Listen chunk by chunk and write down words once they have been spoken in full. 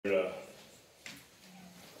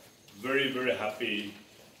very happy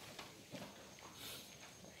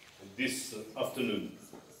this afternoon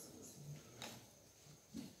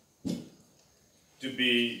to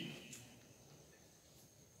be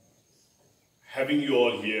having you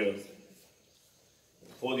all here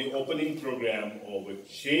for the opening program of a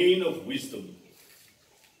Chain of Wisdom,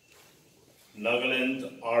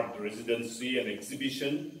 Nagaland Art Residency and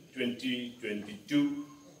Exhibition 2022,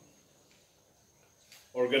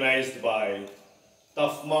 organized by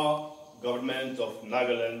TaFMA, Government of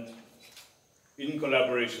Nagaland, in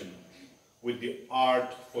collaboration with the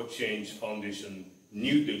Art for Change Foundation,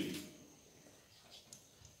 New Delhi,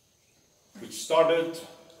 which started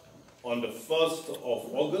on the 1st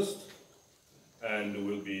of August and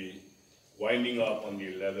will be winding up on the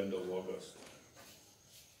 11th of August.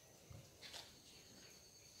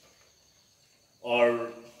 Our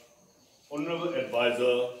Honorable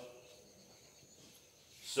Advisor,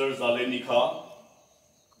 Sir Zale Neikha,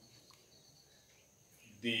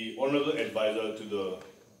 the Honorable Advisor to the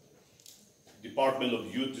Department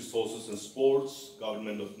of Youth Resources and Sports,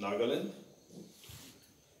 Government of Nagaland,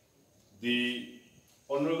 the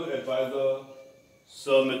Honorable Advisor,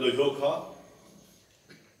 Sir Medo Yhokha,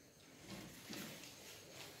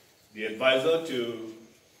 the Advisor to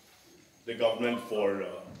the Government for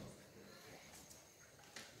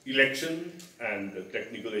Election and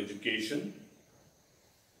Technical Education,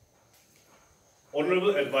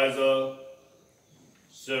 Honorable Advisor,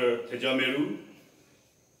 Sir Theja Meru,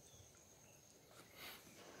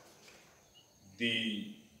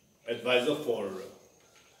 the Advisor for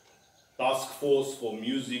Task Force for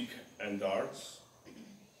Music and Arts,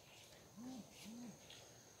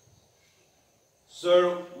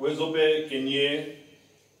 Sir Wezope Kenye,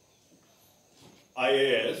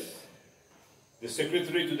 IAS, the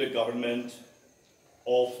Secretary to the Government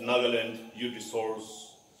of Nagaland Youth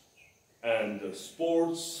Resource and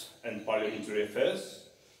Sports and Parliamentary Affairs,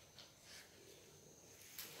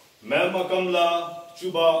 Ma'am Akamla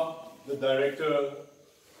Chuba, the Director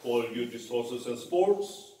for Youth Resources and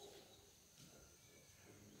Sports,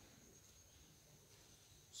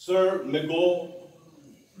 Sir Mego,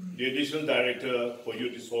 the Additional Director for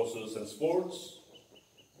Youth Resources and Sports,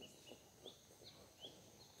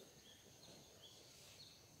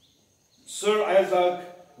 Sir Isaac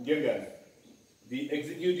Gegan, the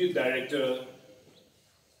Executive Director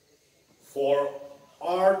for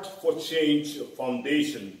Art for Change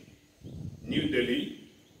Foundation, New Delhi,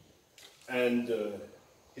 and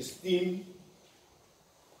his team,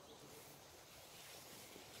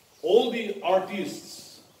 all the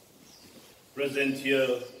artists present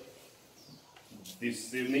here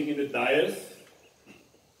this evening in the dais,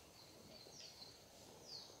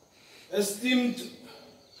 esteemed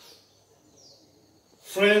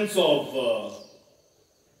friends of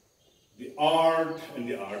the art and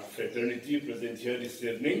the art fraternity present here this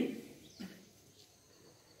evening,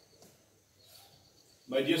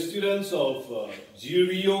 my dear students of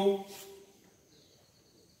GRIO,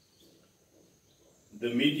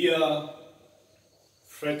 the media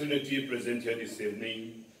fraternity present here this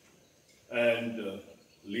evening, and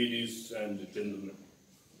ladies and gentlemen.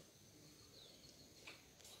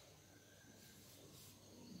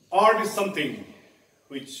 Art is something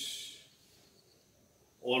which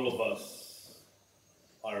all of us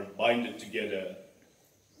are binded together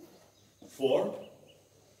for,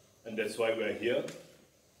 and that's why we're here.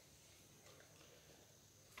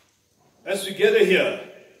 As we gather here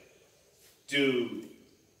to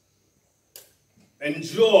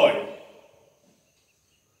enjoy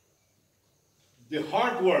the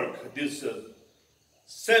hard work these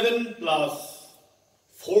 7 plus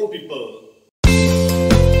 4 people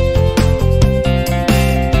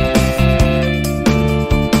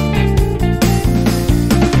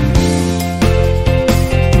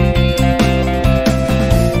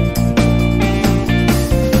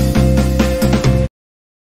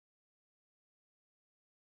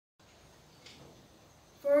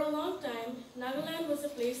Nagaland was a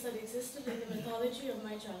place that existed in the mythology of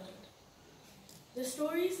my childhood. The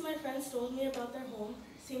stories my friends told me about their home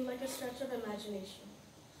seemed like a stretch of imagination.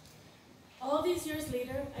 All these years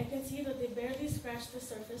later, I can see that they barely scratched the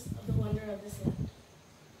surface of the wonder of this land.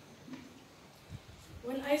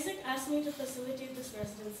 When Isaac asked me to facilitate this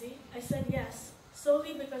residency, I said yes,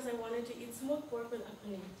 solely because I wanted to eat smoked pork with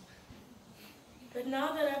akpanim. But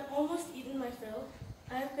now that I've almost eaten my fill,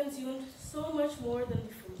 I have consumed so much more than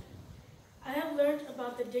the food. I have learned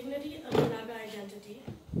about the dignity of the Naga identity,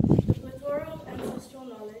 the plethora of ancestral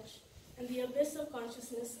knowledge, and the abyss of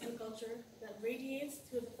consciousness and culture that radiates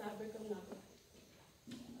through the fabric of Naga.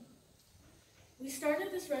 We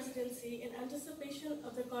started this residency in anticipation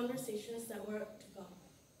of the conversations that were to come.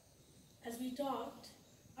 As we talked,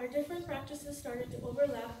 our different practices started to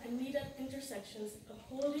overlap and meet at intersections of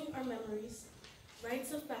holding our memories,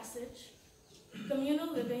 rites of passage,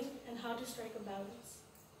 communal living, and how to strike a balance.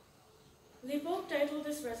 Lipok titled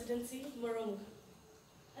this residency Morong,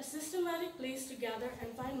 a systematic place to gather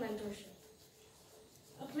and find mentorship,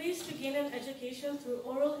 a place to gain an education through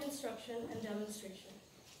oral instruction and demonstration,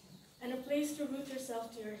 and a place to root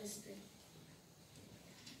yourself to your history.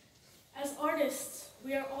 As artists,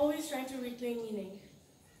 we are always trying to reclaim meaning.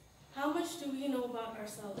 How much do we know about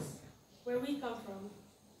ourselves, where we come from?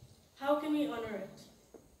 How can we honor it?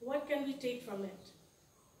 What can we take from it?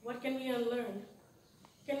 What can we unlearn?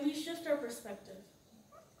 Can we shift our perspective?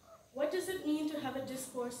 What does it mean to have a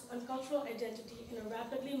discourse on cultural identity in a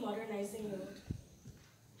rapidly modernizing world?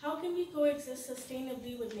 How can we coexist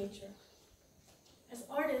sustainably with nature? As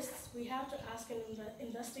artists, we have to ask and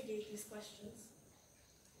investigate these questions.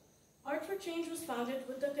 Art for Change was founded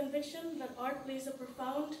with the conviction that art plays a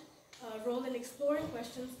profound role in exploring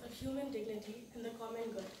questions of human dignity and the common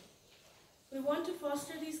good. We want to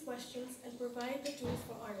foster these questions and provide the tools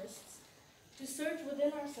for artists to search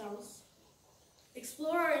within ourselves,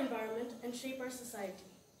 explore our environment, and shape our society.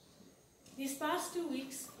 These past 2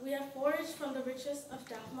 weeks, we have foraged from the riches of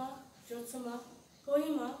TaFMA, Jotsoma,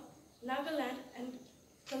 Kohima, Nagaland, and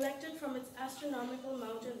collected from its astronomical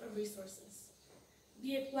mountain of resources,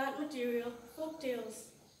 be it plant material, folk tales,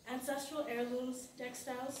 ancestral heirlooms,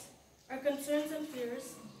 textiles, our concerns and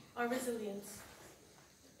fears, our resilience.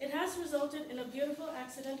 It has resulted in a beautiful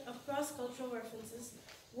accident of cross-cultural references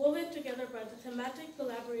woven together by the thematic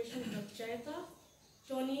collaboration of Jaita,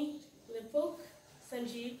 Tony, Lipok,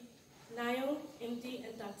 Sanjeev, Nayong, Imti,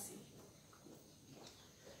 and Tatsi.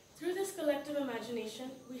 Through this collective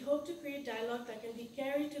imagination, we hope to create dialogue that can be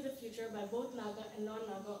carried to the future by both Naga and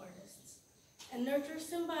non-Naga artists, and nurture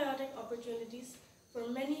symbiotic opportunities for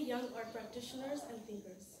many young art practitioners and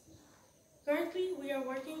thinkers. Currently, we are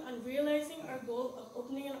working on realizing our goal of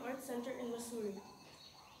opening an art center in Mussoorie.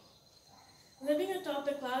 Living atop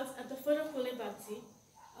the clouds at the foot of Kulebatsi,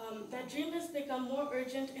 that dream has become more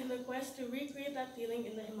urgent in the quest to recreate that feeling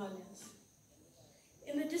in the Himalayas.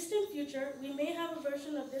 In the distant future, we may have a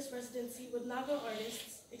version of this residency with Naga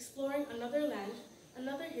artists exploring another land,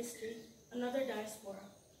 another history, another diaspora.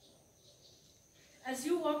 As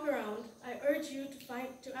you walk around, I urge you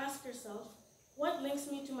to ask yourself, what links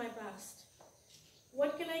me to my past?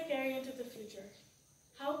 What can I carry into the future?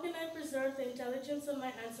 How can I preserve the intelligence of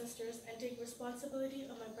my ancestors and take responsibility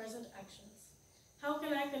of my present actions? How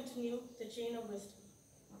can I continue the chain of wisdom?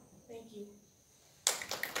 Thank you.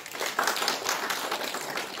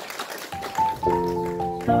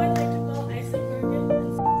 Now I'd like to call Isaac Bergen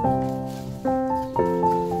and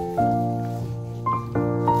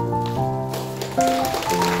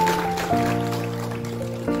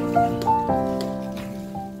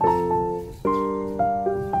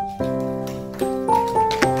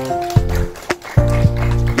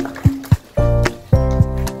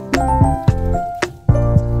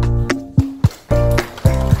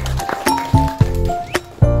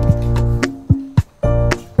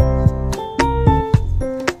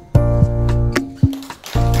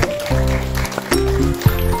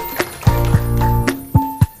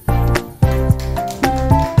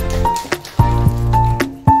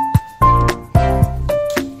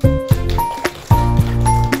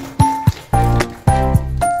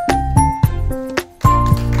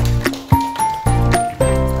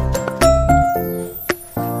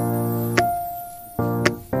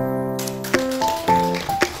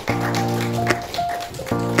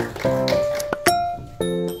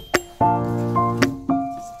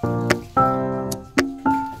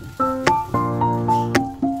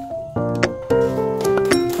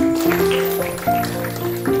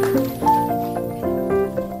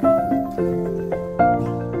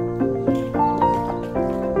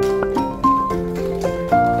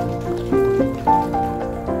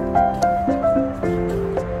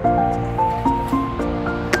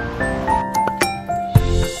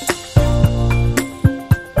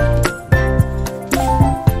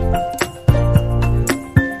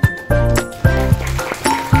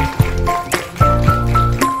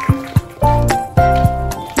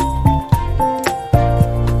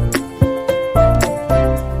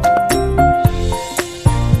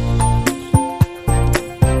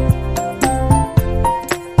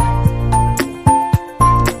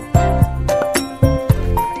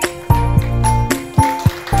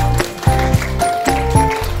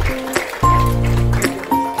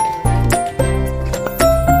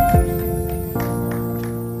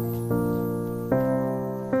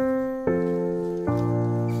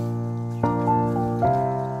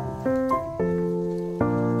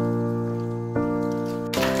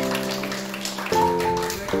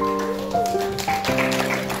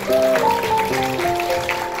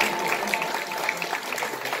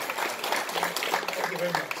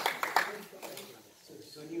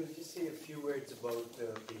about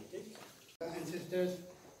painting. Ancestors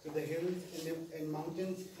to the hills and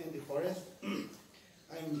mountains and the forest.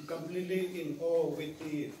 I'm completely in awe with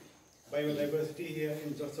the biodiversity here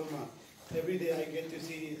in Jotsoma. Every day I get to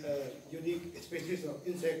see unique species of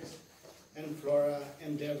insects and flora,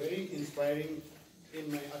 and they are very inspiring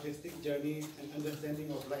in my artistic journey and understanding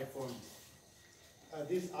of life forms.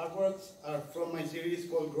 These artworks are from my series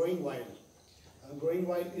called Growing Wild. Growing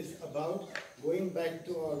Wild is about going back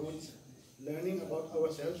to our roots, learning about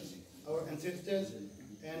ourselves, our ancestors,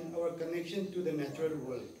 and our connection to the natural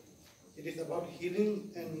world. It is about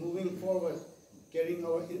healing and moving forward, carrying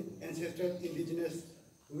our ancestral indigenous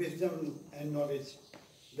wisdom and knowledge.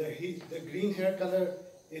 The green hair color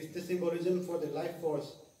is the symbolism for the life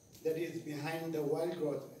force that is behind the wild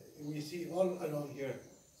growth we see all around here.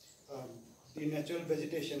 The natural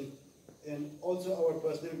vegetation and also our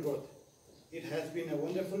personal growth. It has been a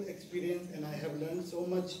wonderful experience, and I have learned so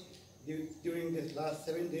much during this last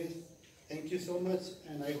 7 days. Thank you so much,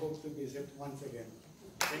 and I hope to visit once again.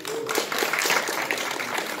 Thank you.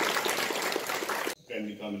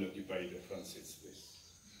 Kindly come and occupy the front seats, please.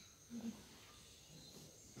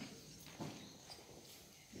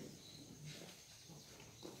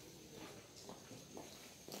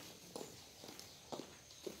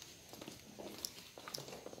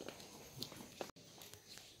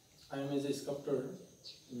 I am as a sculptor.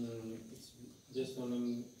 It's based on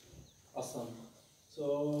in Assam.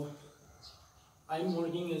 So I'm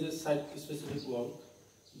working as a site-specific work,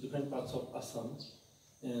 different parts of Assam,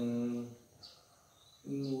 and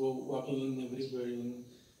working in everywhere.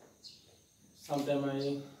 Sometimes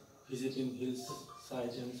I visit in hills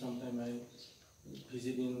side, and sometimes I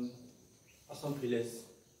visit in Assam village,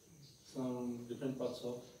 some different parts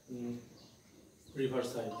of river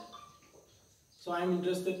side. So I'm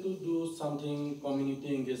interested to do something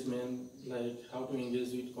community engagement, like how to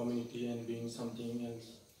engage with community and doing something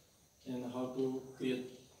else, and how to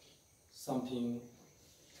create something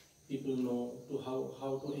people know to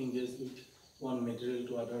how to engage with one material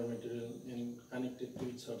to other material and connect it to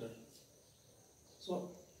each other. So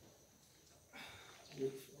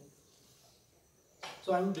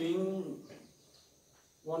I'm doing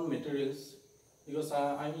one materials because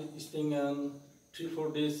I'm staying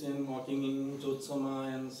 3-4 days and working in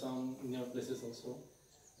Jotsoma and some near places also.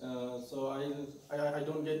 So I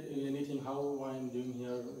don't get anything how I'm doing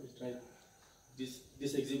here, right?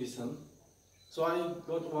 This exhibition. So I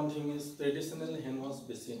got one thing is traditional hand wash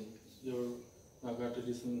basin, your Naga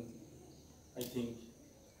tradition, I think.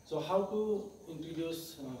 So how to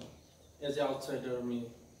introduce as an outsider me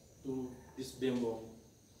to this bamboo?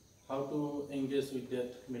 How to engage with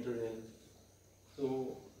that material?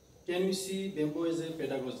 So can we see bamboo as a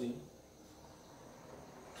pedagogy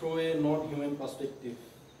through a non-human perspective?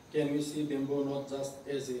 Can we see bamboo not just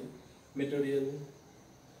as a material?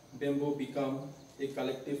 Bamboo become a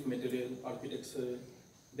collective material, architecture.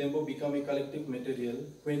 Bamboo become a collective material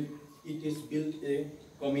when it is built a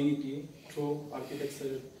community through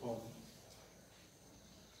architectural form.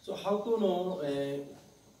 So how to know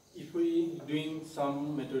if we doing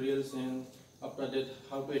some materials and after that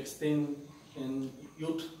how to extend in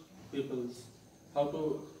youth peoples, how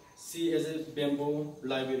to see as a bamboo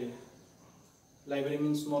library. Library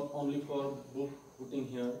means not only for book putting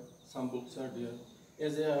here, some books are there.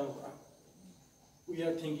 As a we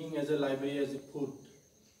are thinking as a library as a food,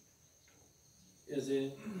 as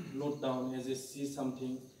a note down, as a see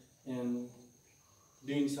something and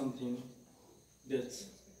doing something. That's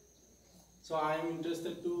so I am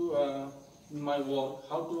interested to in my work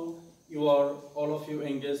how to all of you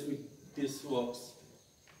engage with these works,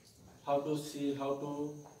 how to see, how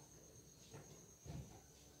to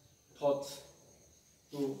thoughts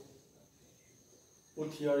to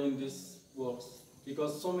put here in these works,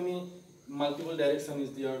 because so many multiple direction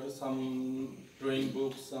is there, some drawing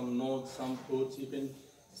books, some notes, some foods you can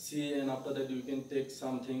see, and after that you can take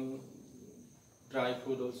something dry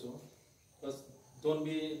food also. But don't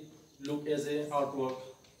be look as a artwork,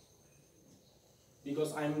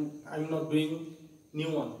 because I'm not doing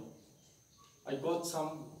new one. I got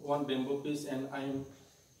one bamboo piece and I'm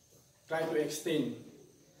trying to extend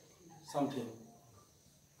something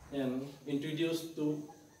and introduce to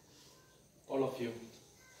all of you.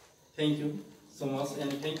 Thank you so much,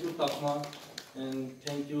 and thank you TaFMA, and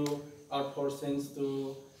thank you Art for Sense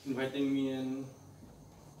to inviting me and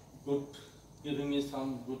giving me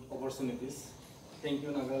some good opportunities. Thank you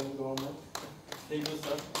Nagaland government. Thank you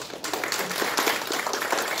sir.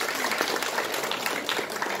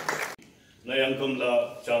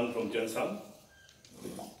 Nayankumla Chan from Jensang.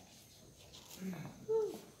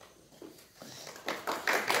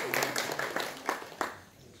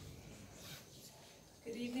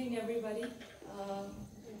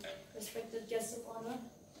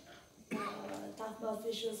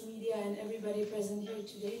 officials, media, and everybody present here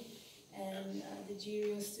today, and the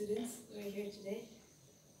GREO students who are here today.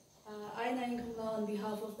 I, Neikha, on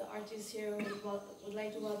behalf of the artists here, would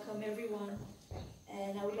like to welcome everyone,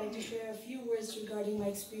 and I would like to share a few words regarding my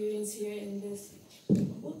experience here in this.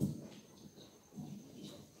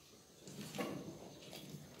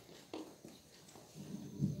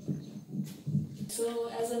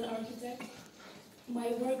 So, as an architect, my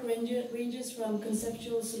work ranges from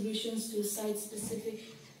conceptual solutions to site-specific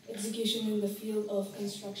execution in the field of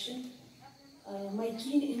construction. My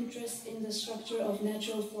keen interest in the structure of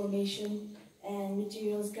natural formation and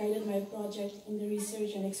materials guided my project in the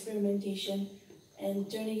research and experimentation and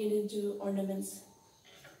turning it into ornaments.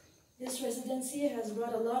 This residency has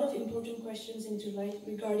brought a lot of important questions into light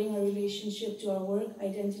regarding our relationship to our work,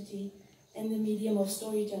 identity, and the medium of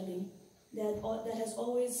storytelling that has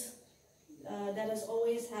always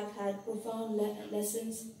have had profound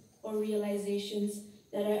lessons or realizations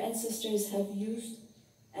that our ancestors have used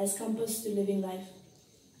as compass to living life.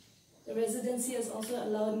 The residency has also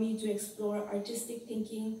allowed me to explore artistic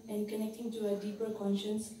thinking and connecting to a deeper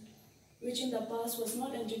conscience, which in the past was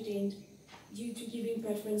not entertained due to giving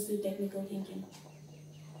preference to technical thinking.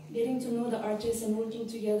 Getting to know the artists and working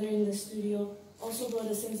together in the studio also brought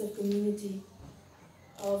a sense of community,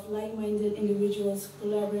 of like-minded individuals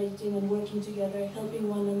collaborating and working together, helping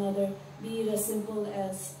one another, be it as simple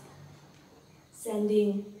as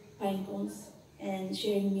sanding pine cones and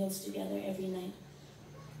sharing meals together every night.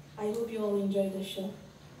 I hope you all enjoy the show.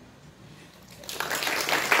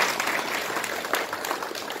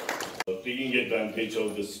 Taking advantage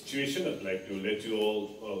of the situation, I'd like to let you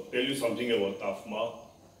all tell you something about TaFMA.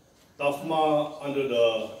 TaFMA, under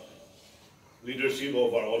the leadership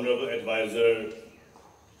of our Honorable Advisor,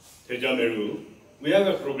 Theja Meru, we have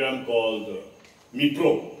a program called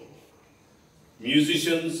MIPRO,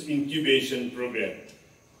 Musicians Incubation Program,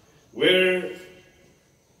 where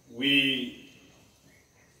we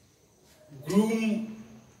groom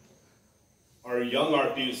our young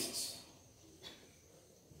artists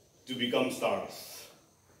to become stars.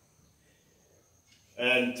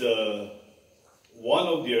 And one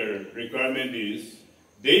of their requirements is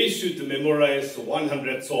they should memorize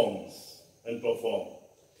 100 songs and perform.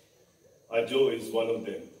 Ajo is one of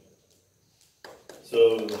them.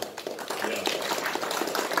 So, yeah.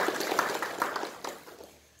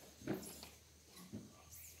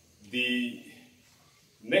 The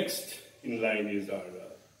next in line is our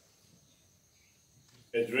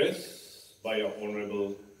address by our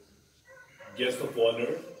Honorable Guest of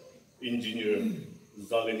Honor, Engineer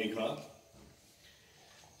Zale Neikha.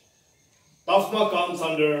 TaFMA comes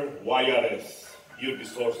under YRS, Youth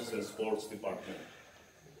Resources and Sports Department.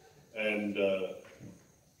 And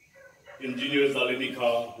Engineer Zale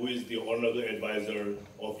Neikha, who is the Honorable Advisor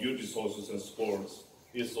of Youth Resources and Sports,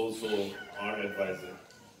 is also our advisor.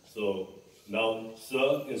 So now,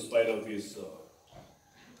 sir, in spite of his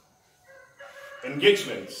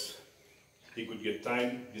engagements, he could get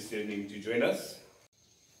time this evening to join us.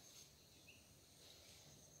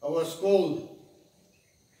 Our school,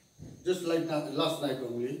 just like last night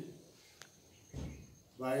only,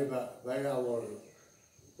 by our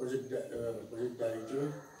project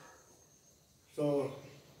director. So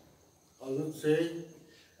I would say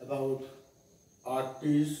about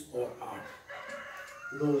artists or art,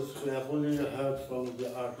 because we have only heard from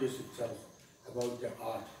the artist itself about the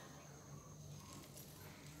art.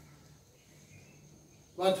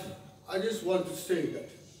 But I just want to say that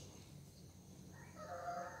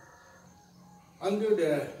under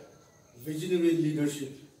the visionary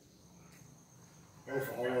leadership of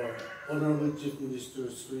our Honorable Chief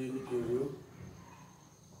Minister Sri Neikha,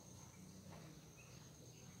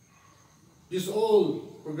 this whole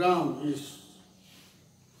program is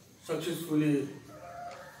successfully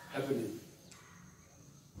happening.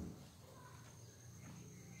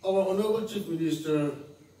 Our Honorable Chief Minister,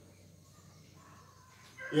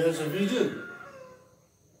 he has a vision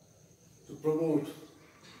to promote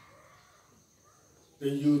the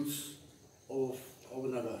youths of our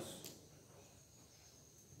Nagas.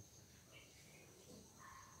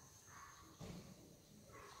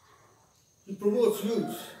 He promotes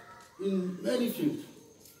youth in many fields,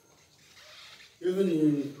 even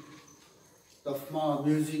in TaFMA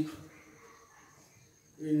music,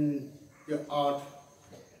 in the art,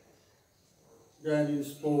 then in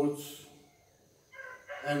sports,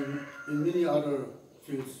 and in many other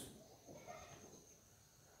fields.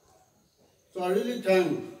 So I really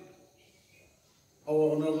thank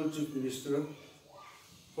our Honorable Chief Minister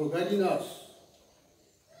for guiding us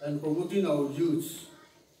and promoting our youths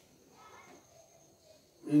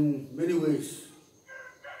in many ways.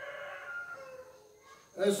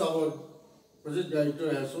 As our project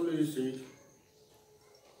director has already said,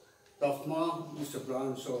 TaFMA is a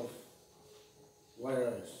branch of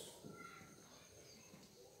YRS.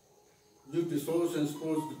 Youth Resource and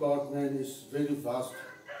Sports Department is very vast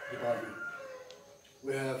department.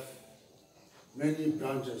 We have many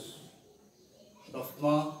branches.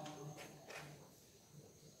 TaFMA,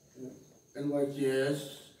 NYTS,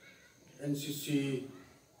 NCC,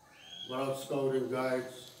 Bharat Scout and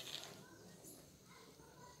Guides,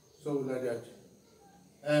 so like that.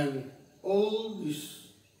 And all these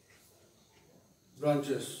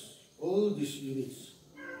branches, all these units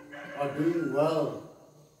are doing well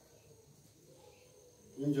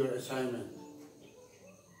in your assignment.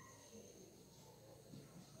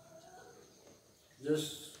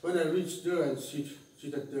 Just when I reached there and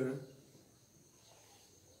seated there,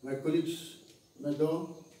 my colleagues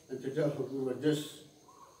Medo and Theja Meru were just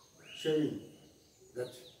sharing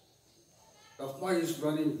that TaFMA is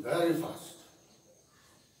running very fast.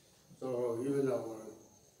 So even our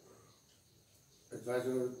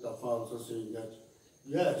advisor TaFMA also saying that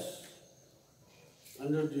yes,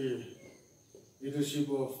 under the leadership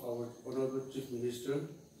of our Honorable Chief Minister,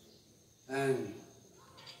 and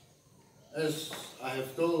as I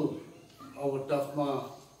have told our TaFMA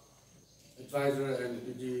advisor and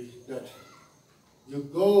PD that you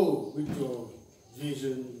go with your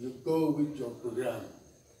vision, you go with your program,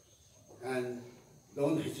 and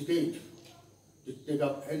don't hesitate to take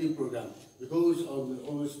up any program because I will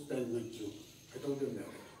always stand with you. I told them that.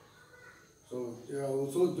 So they are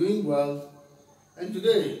also doing well, and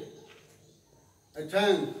today I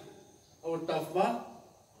thank our TaFMA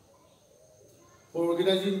for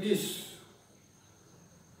organizing this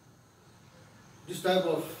type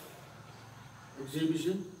of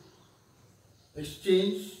exhibition,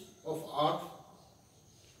 exchange of art.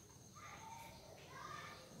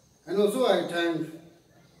 And also I thank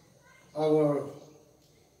our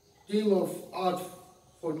team of Art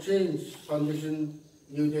for Change Foundation,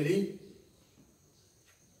 New Delhi,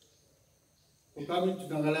 for coming to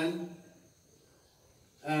Nagaland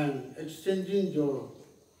and exchanging your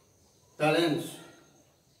talents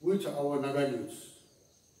with our Naga youths.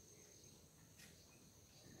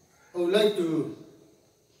 I would like to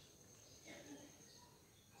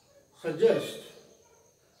suggest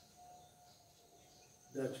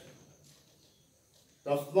that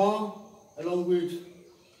TaFMA, along with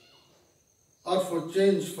Art for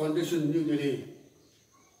Change Foundation, New Delhi,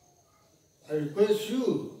 I request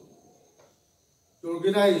you to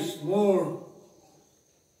organize more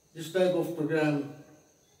this type of program,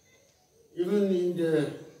 even in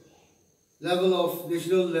the level of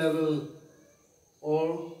national level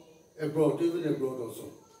or abroad, even abroad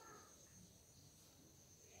also,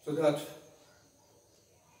 so that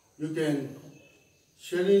you can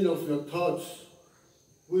sharing of your thoughts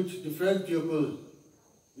with different people.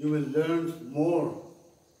 You will learn more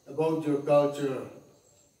about your culture,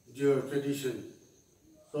 your tradition.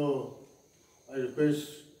 So I request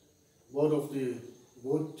both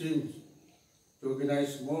teams to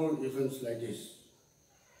organize more events like this.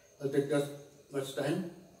 I'll take that much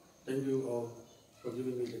time. Thank you all for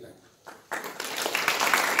giving me the time.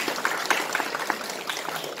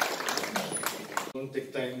 Don't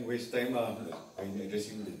take time, waste time in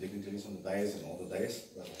addressing the dignitaries on the dais and all the dais.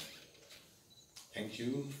 But thank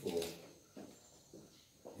you for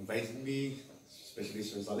inviting me, especially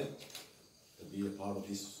Sir Zale, to be a part of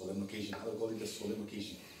this solemn occasion. I'll call it a solemn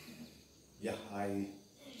occasion. Yeah, I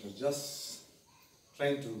was just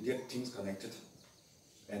trying to get things connected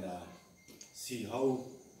and see how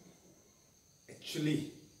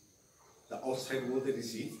actually the outside world that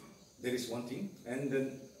is it. There is one thing, and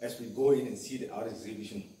then as we go in and see the art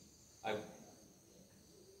exhibition,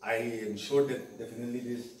 I am sure that definitely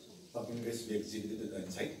there's something that is to be exhibited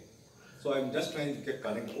inside. So I'm just trying to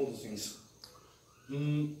connect all those things.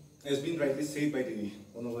 As been rightly said by the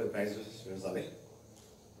Honorable Advisor, Sir Zale,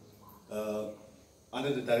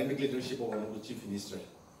 under the dynamic leadership of Honorable Chief Minister,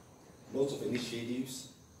 lots of initiatives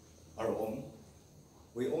are on.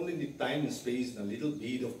 We only need time and space and a little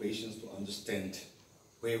bit of patience to understand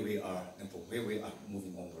where we are and from where we are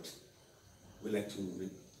moving onwards. We like to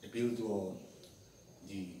appeal to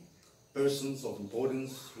the persons of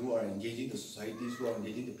importance who are engaging the societies, who are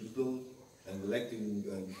engaging the people, and we like to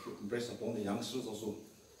impress upon the youngsters also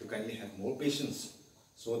to kindly have more patience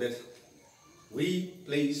so that we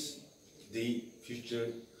place the future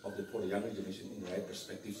for the younger generation in the right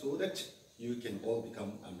perspective so that you can all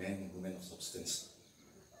become a man and woman of substance.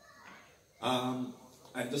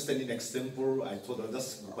 I'm just standing example. I thought I'll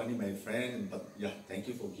just accompany my friend, but yeah, thank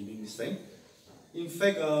you for giving this time. In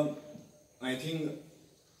fact, I think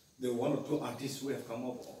the one or two artists who have come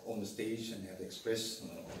up on the stage and have expressed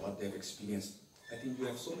what they have experienced, I think you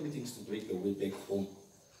have so many things to take away back home.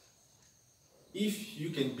 If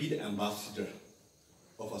you can be the ambassador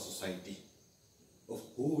of a society, of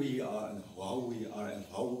who we are and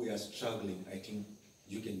how we are struggling, I think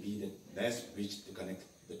you can be the best bridge to connect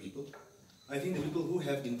the people. I think the people who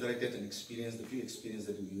have interacted and experienced the few experience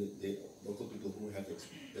that the local people who have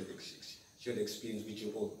shared the experience with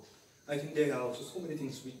you all, I think there are also so many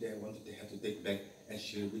things which they have to take back and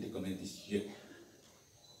share with the communities here.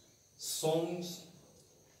 Songs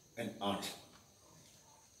and art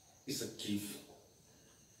is a gift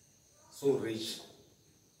so rich.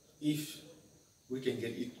 If we can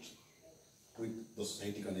get it with the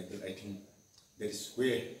society connected, I think that is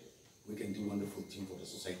where we can do wonderful things for the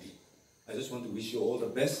society. I just want to wish you all the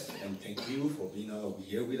best and thank you for being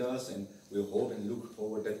here with us, and we hope and look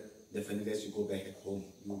forward that definitely as you go back at home,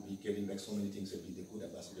 you will be giving back so many things and be the good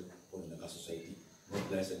ambassador for the Naga society. God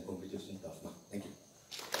bless and congratulations, TaFMA. Thank you.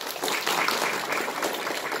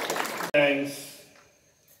 Thanks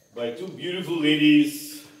by two beautiful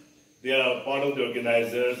ladies. They are part of the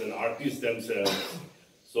organizers and artists themselves.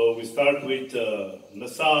 So we start with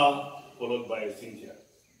Nasa, followed by Cynthia.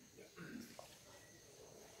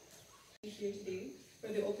 Here today for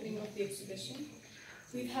the opening of the exhibition.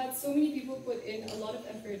 We've had so many people put in a lot of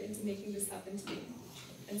effort into making this happen today,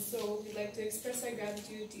 and so we'd like to express our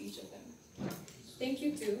gratitude to each of them. Thank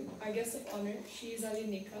you to our guest of honor, Zale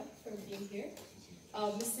Neikha, for being here,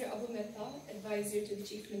 Mr. Abu Mehta, advisor to the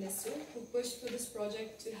Chief Minister, who pushed for this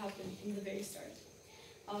project to happen from the very start,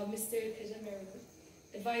 Mr. Theja Meru,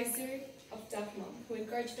 advisor of TaFMA, who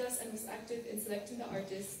encouraged us and was active in selecting the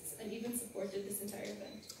artists and even supported this entire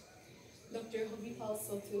event, Dr. Hovipal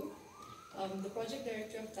Sotu, the project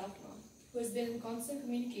director of TaFMA, who has been in constant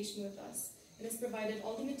communication with us and has provided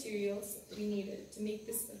all the materials we needed to make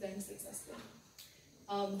this event successful.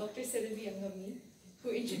 Dr. Sedevi Angami, who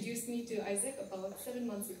introduced me to Isaac about 7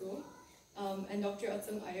 months ago, and Dr.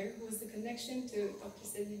 Atsum Iyer, who was the connection to Dr.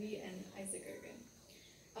 Sedevi and Isaac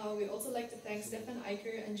Ergen. We'd also like to thank Stefan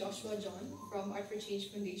Eicher and Joshua John from Art for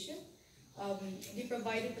Change Foundation. They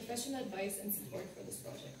provided professional advice and support for this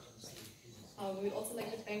project. We'd also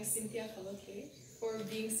like to thank Cynthia Kaloke for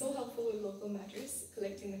being so helpful with local matters,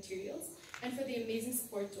 collecting materials, and for the amazing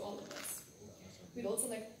support to all of us. We'd also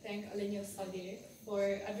like to thank Alenio Sadie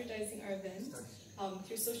for advertising our event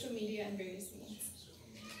through social media and various means.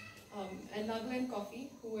 And Nagaland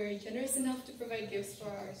Coffee, who were generous enough to provide gifts for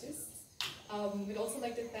our artists. We'd also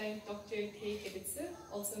like to thank Dr. Kei Kebitsu,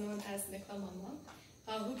 also known as Neikha Mama,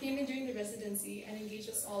 who came in during the residency and engaged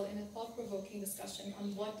us all in a thought-provoking discussion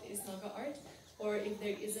on what is Naga art, or if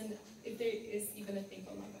there is even a thing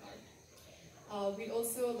called Naga art. We'd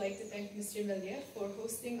also like to thank Mr. Melia for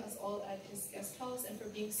hosting us all at his guest house and for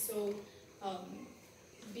being so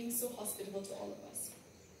hospitable to all of us.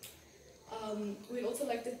 We'd also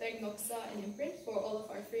like to thank Noxa and Imprint for all of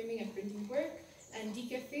our framing and printing work, and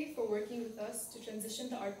D-Cafe for working with us to transition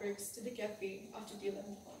the artworks to the cafe after the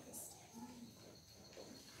 11th of August.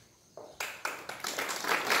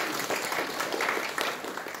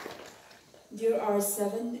 There are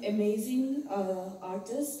 7 amazing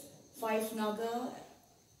artists, 5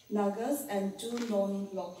 Nagas and 2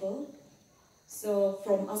 non-local, so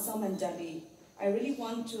from Assam and Delhi. I really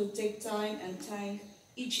want to take time and thank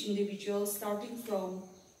each individual, starting from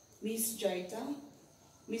Ms. Jaita,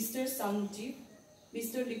 Mr. Sanjeev,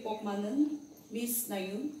 Mr. Lipok Manan, Ms.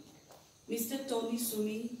 Nayun, Mr. Tony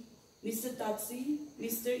Sumi, Mr. Tatsi,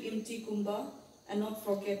 Mr. Imti Kumba, and not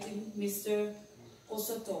forgetting Mr.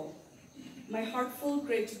 Osato. My heartfelt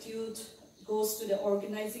gratitude goes to the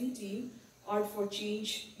organizing team, Art for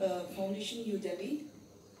Change Foundation New Delhi,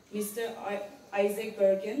 Mr. Isaac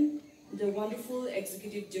Bergen, the wonderful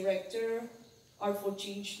executive director, Art for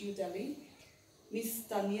Change New Delhi, Ms.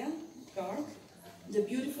 Tanya Garg, the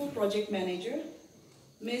beautiful project manager,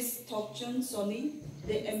 Ms. Tokchon Soni,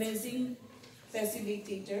 the amazing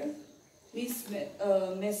facilitator, Ms.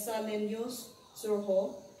 Mesa Lenyos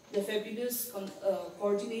Surho, the fabulous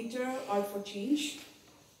coordinator, Art for Change,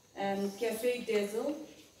 and Cafe Dazzle,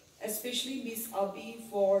 especially Ms. Abi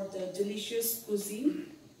for the delicious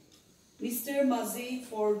cuisine, Mr. Mazi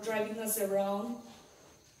for driving us around,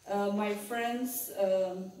 my friends,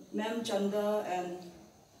 Ma'am Chanda and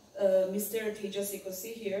Mr. Theja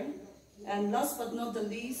Sekosi here, and last but not the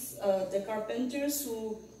least, the carpenters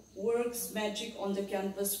who works magic on the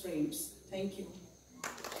canvas frames. Thank you.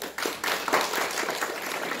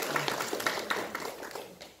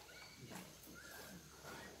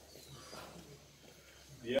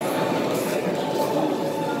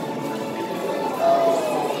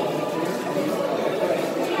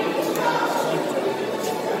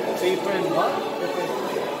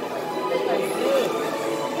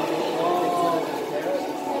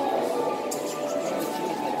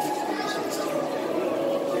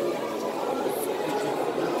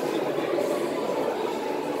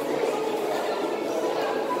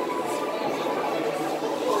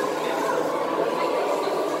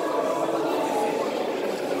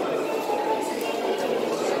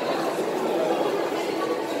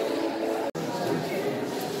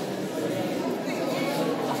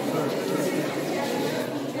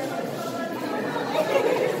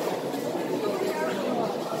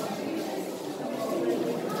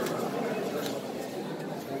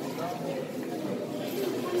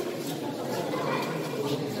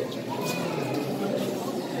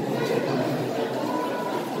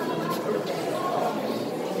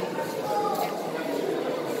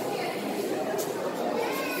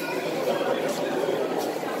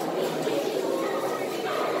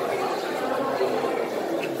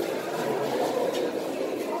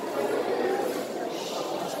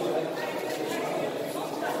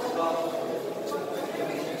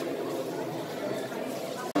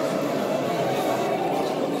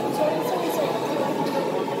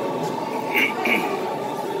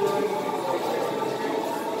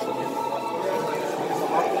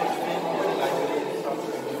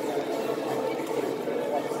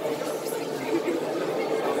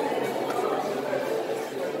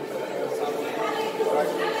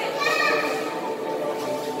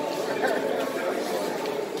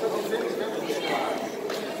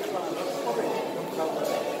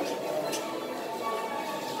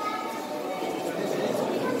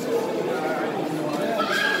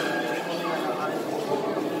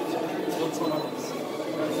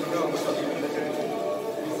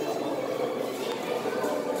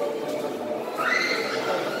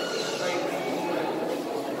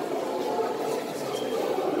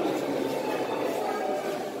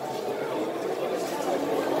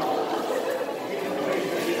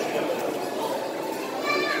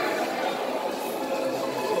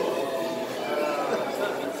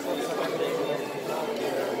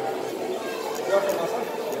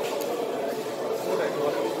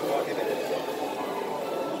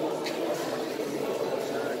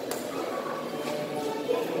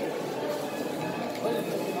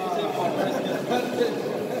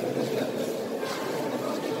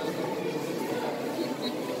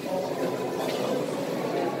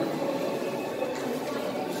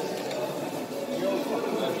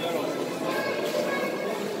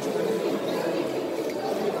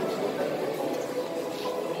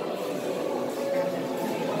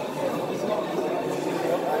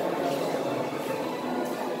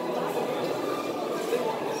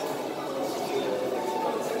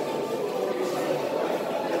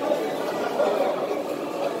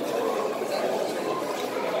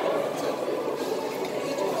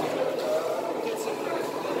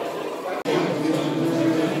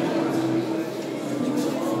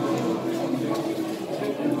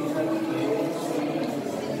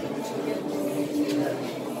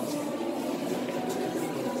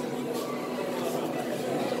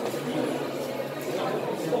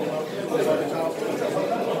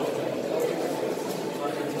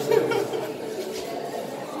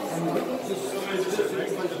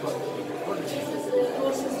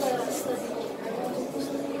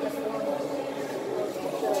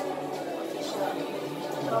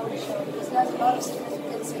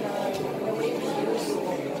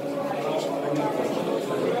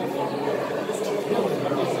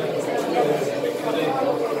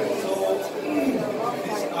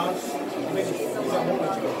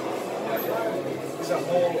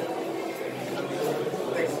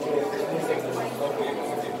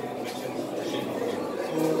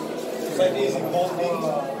 Society is evolving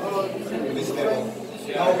to this level.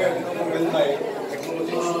 Now we are overwhelmed by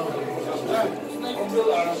technology.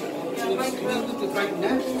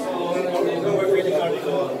 No, we're creating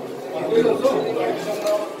article.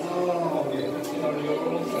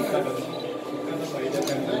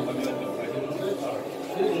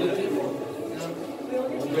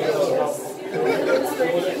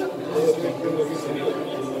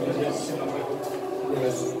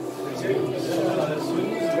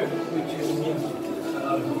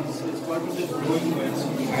 It's part of this growing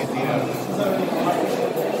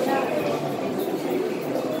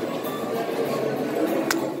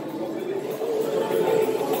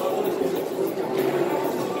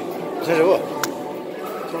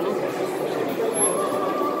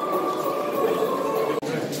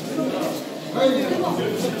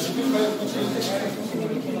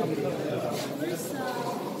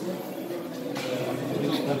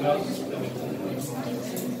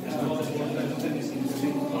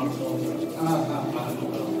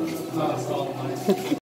idea.